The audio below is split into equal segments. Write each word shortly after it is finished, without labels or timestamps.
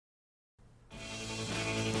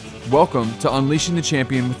Welcome to Unleashing the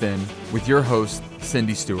Champion Within with your host,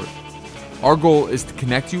 Cindy Stewart. Our goal is to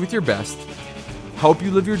connect you with your best, help you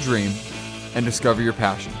live your dream, and discover your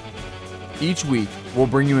passion. Each week, we'll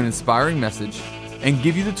bring you an inspiring message and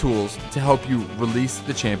give you the tools to help you release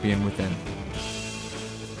the champion within.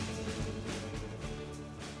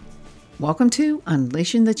 Welcome to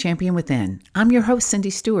Unleashing the Champion Within. I'm your host, Cindy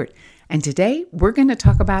Stewart, and today we're going to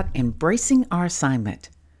talk about embracing our assignment.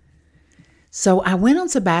 So I went on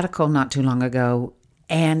sabbatical not too long ago,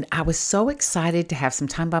 and I was so excited to have some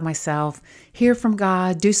time by myself, hear from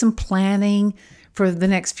God, do some planning for the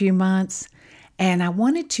next few months, and I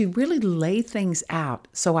wanted to really lay things out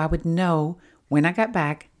so I would know when I got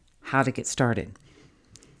back how to get started.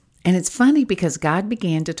 And it's funny because God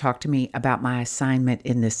began to talk to me about my assignment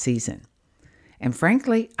in this season. And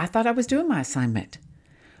frankly, I thought I was doing my assignment.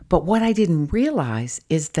 But what I didn't realize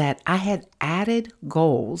is that I had added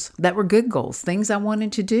goals that were good goals, things I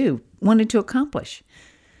wanted to do, wanted to accomplish.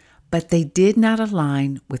 But they did not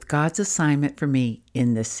align with God's assignment for me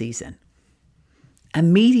in this season.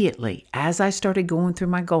 Immediately, as I started going through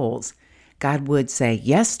my goals, God would say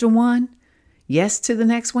yes to one, yes to the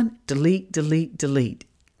next one, delete, delete, delete.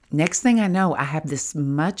 Next thing I know, I have this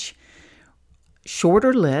much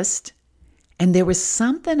shorter list. And there was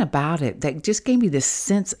something about it that just gave me this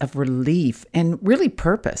sense of relief and really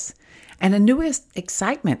purpose. And a new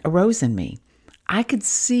excitement arose in me. I could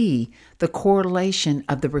see the correlation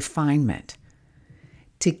of the refinement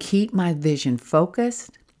to keep my vision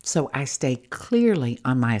focused so I stay clearly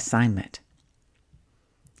on my assignment.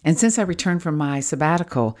 And since I returned from my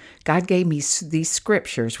sabbatical, God gave me these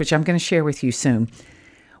scriptures, which I'm going to share with you soon,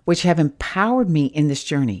 which have empowered me in this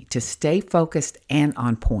journey to stay focused and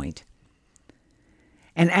on point.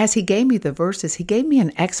 And as he gave me the verses, he gave me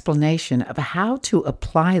an explanation of how to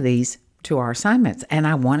apply these to our assignments. And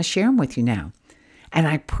I want to share them with you now. And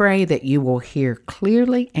I pray that you will hear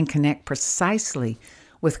clearly and connect precisely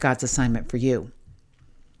with God's assignment for you.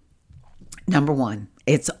 Number one,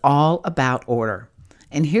 it's all about order.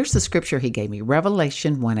 And here's the scripture he gave me,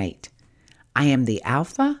 Revelation 1:8. I am the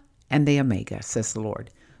Alpha and the Omega, says the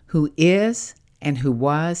Lord, who is and who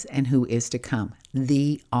was and who is to come,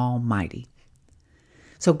 the Almighty.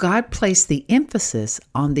 So God placed the emphasis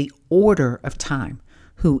on the order of time,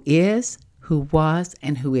 who is, who was,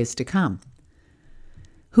 and who is to come.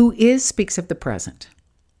 Who is speaks of the present.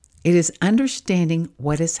 It is understanding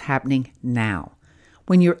what is happening now.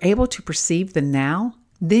 When you're able to perceive the now,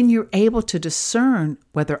 then you're able to discern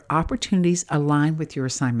whether opportunities align with your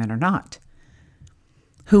assignment or not.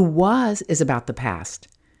 Who was is about the past.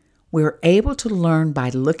 We're able to learn by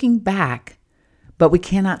looking back, but we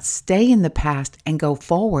cannot stay in the past and go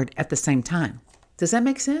forward at the same time. Does that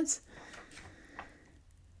make sense?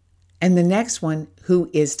 And the next one, who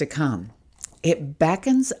is to come. It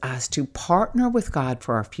beckons us to partner with God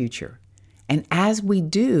for our future. And as we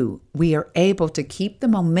do, we are able to keep the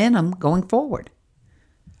momentum going forward.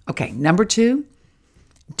 Okay, number two,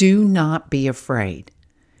 do not be afraid.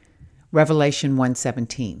 Revelation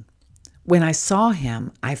 1:17. When I saw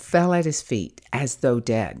him, I fell at his feet as though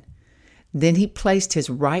dead. Then he placed his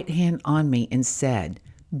right hand on me and said,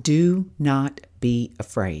 do not be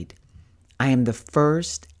afraid. I am the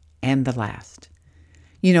first and the last.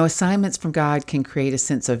 You know, assignments from God can create a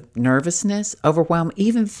sense of nervousness, overwhelm,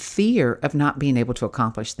 even fear of not being able to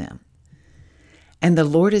accomplish them. And the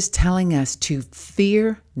Lord is telling us to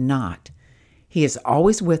fear not. He is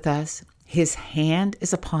always with us. His hand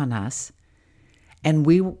is upon us. And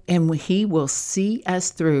he will see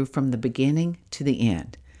us through from the beginning to the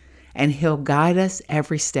end. And he'll guide us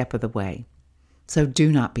every step of the way. So do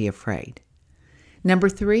not be afraid. Number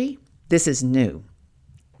three, this is new.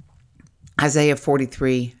 Isaiah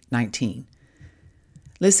 43:19.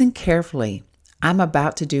 Listen carefully. I'm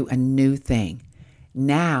about to do a new thing.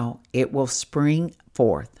 Now it will spring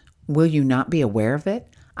forth. Will you not be aware of it?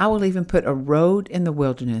 I will even put a road in the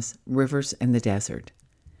wilderness, rivers in the desert.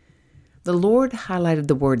 The Lord highlighted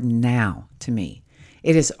the word now to me.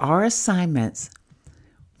 It is our assignments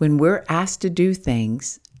when we're asked to do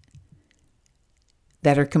things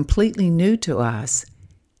that are completely new to us.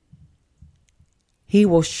 He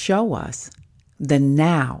will show us the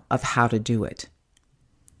now of how to do it.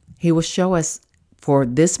 He will show us for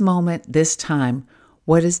this moment, this time,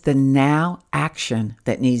 what is the now action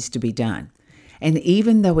that needs to be done. And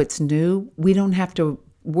even though it's new, we don't have to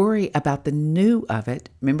worry about the new of it.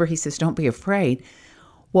 Remember, he says, don't be afraid.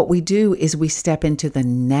 What we do is we step into the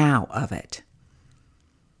now of it.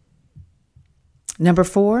 Number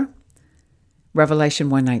 4,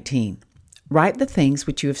 Revelation 1:19. Write the things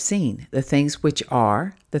which you have seen, the things which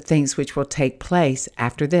are, the things which will take place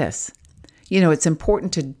after this. It's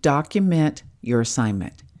important to document your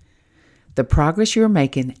assignment, the progress you're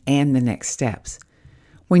making, and the next steps.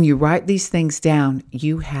 When you write these things down,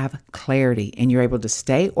 you have clarity and you're able to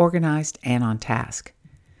stay organized and on task.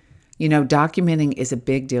 Documenting is a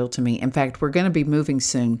big deal to me. In fact, we're going to be moving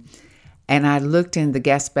soon. And I looked in the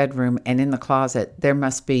guest bedroom, and in the closet, there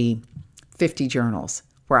must be 50 journals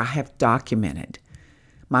where I have documented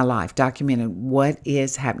my life, documented what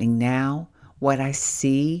is happening now, what I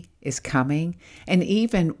see is coming, and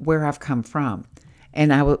even where I've come from.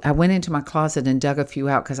 And I went into my closet and dug a few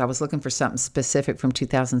out because I was looking for something specific from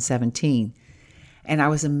 2017. And I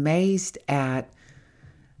was amazed at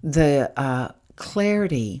the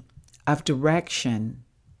clarity of direction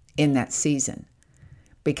in that season.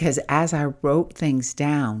 Because as I wrote things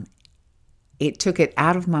down, it took it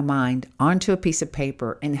out of my mind onto a piece of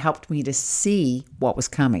paper and helped me to see what was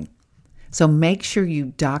coming. So make sure you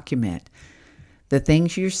document the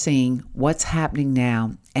things you're seeing, what's happening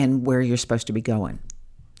now, and where you're supposed to be going.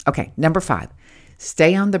 Okay, number 5,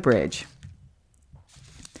 stay on the bridge.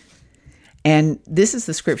 And this is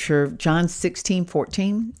the scripture, John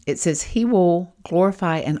 16:14. It says, He will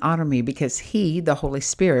glorify and honor me because He, the Holy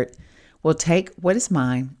Spirit, will take what is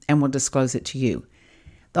mine and will disclose it to you.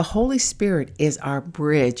 The Holy Spirit is our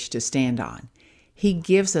bridge to stand on. He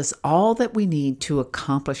gives us all that we need to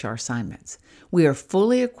accomplish our assignments. We are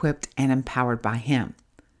fully equipped and empowered by Him.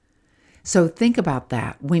 So think about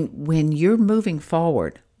that. When you're moving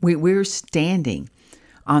forward, we're standing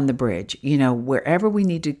on the bridge. Wherever we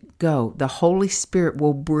need to go, the Holy Spirit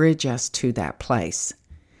will bridge us to that place.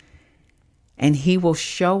 And He will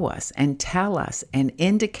show us and tell us and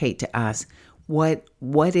indicate to us what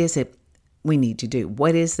is it we need to do.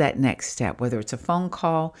 What is that next step? Whether it's a phone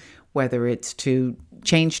call, whether it's to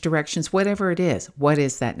change directions, whatever it is, what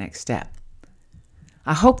is that next step?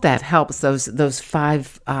 I hope that helps those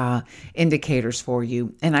 5 indicators for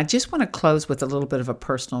you. And I just want to close with a little bit of a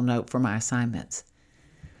personal note for my assignments.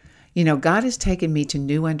 God has taken me to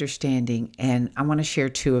new understanding, and I want to share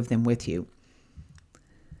 2 of them with you.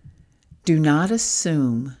 Do not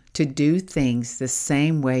assume to do things the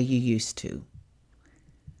same way you used to.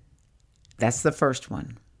 That's the first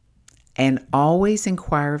one. And always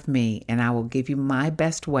inquire of me, and I will give you my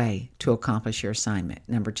best way to accomplish your assignment.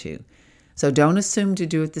 Number 2. So don't assume to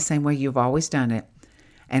do it the same way you've always done it,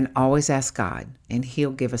 and always ask God, and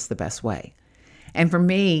He'll give us the best way. And for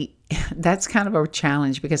me, that's kind of a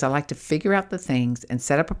challenge because I like to figure out the things and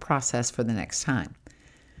set up a process for the next time.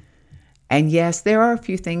 And yes, there are a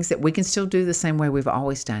few things that we can still do the same way we've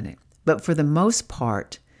always done it. But for the most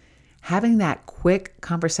part, having that quick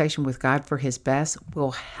conversation with God for His best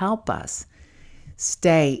will help us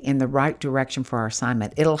stay in the right direction for our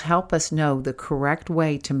assignment. It'll help us know the correct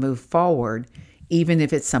way to move forward, even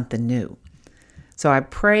if it's something new. So I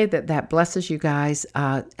pray that blesses you guys,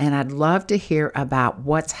 and I'd love to hear about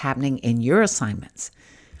what's happening in your assignments.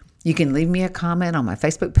 You can leave me a comment on my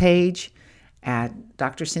Facebook page at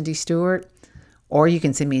Dr. Cindy Stewart, or you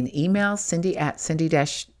can send me an email,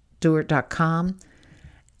 cindy@cindy-stewart.com.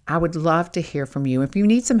 I would love to hear from you. If you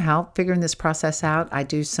need some help figuring this process out, I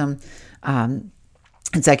do some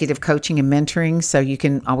executive coaching and mentoring, so you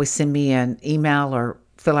can always send me an email or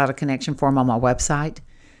fill out a connection form on my website.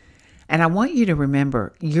 And I want you to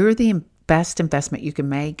remember, you're the best investment you can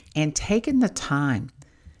make, and taking the time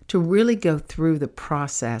to really go through the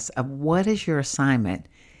process of what is your assignment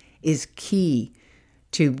is key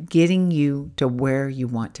to getting you to where you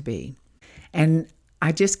want to be. And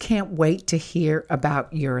I just can't wait to hear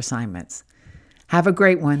about your assignments. Have a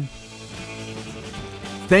great one.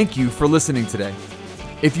 Thank you for listening today.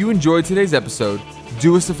 If you enjoyed today's episode,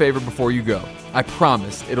 do us a favor before you go. I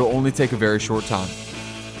promise it'll only take a very short time.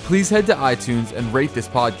 Please head to iTunes and rate this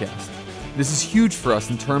podcast. This is huge for us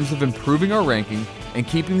in terms of improving our ranking and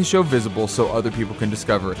keeping the show visible so other people can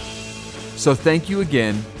discover it. So thank you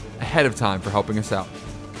again ahead of time for helping us out.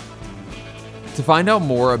 To find out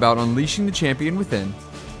more about Unleashing the Champion Within,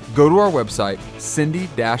 go to our website,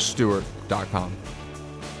 cindy-stewart.com.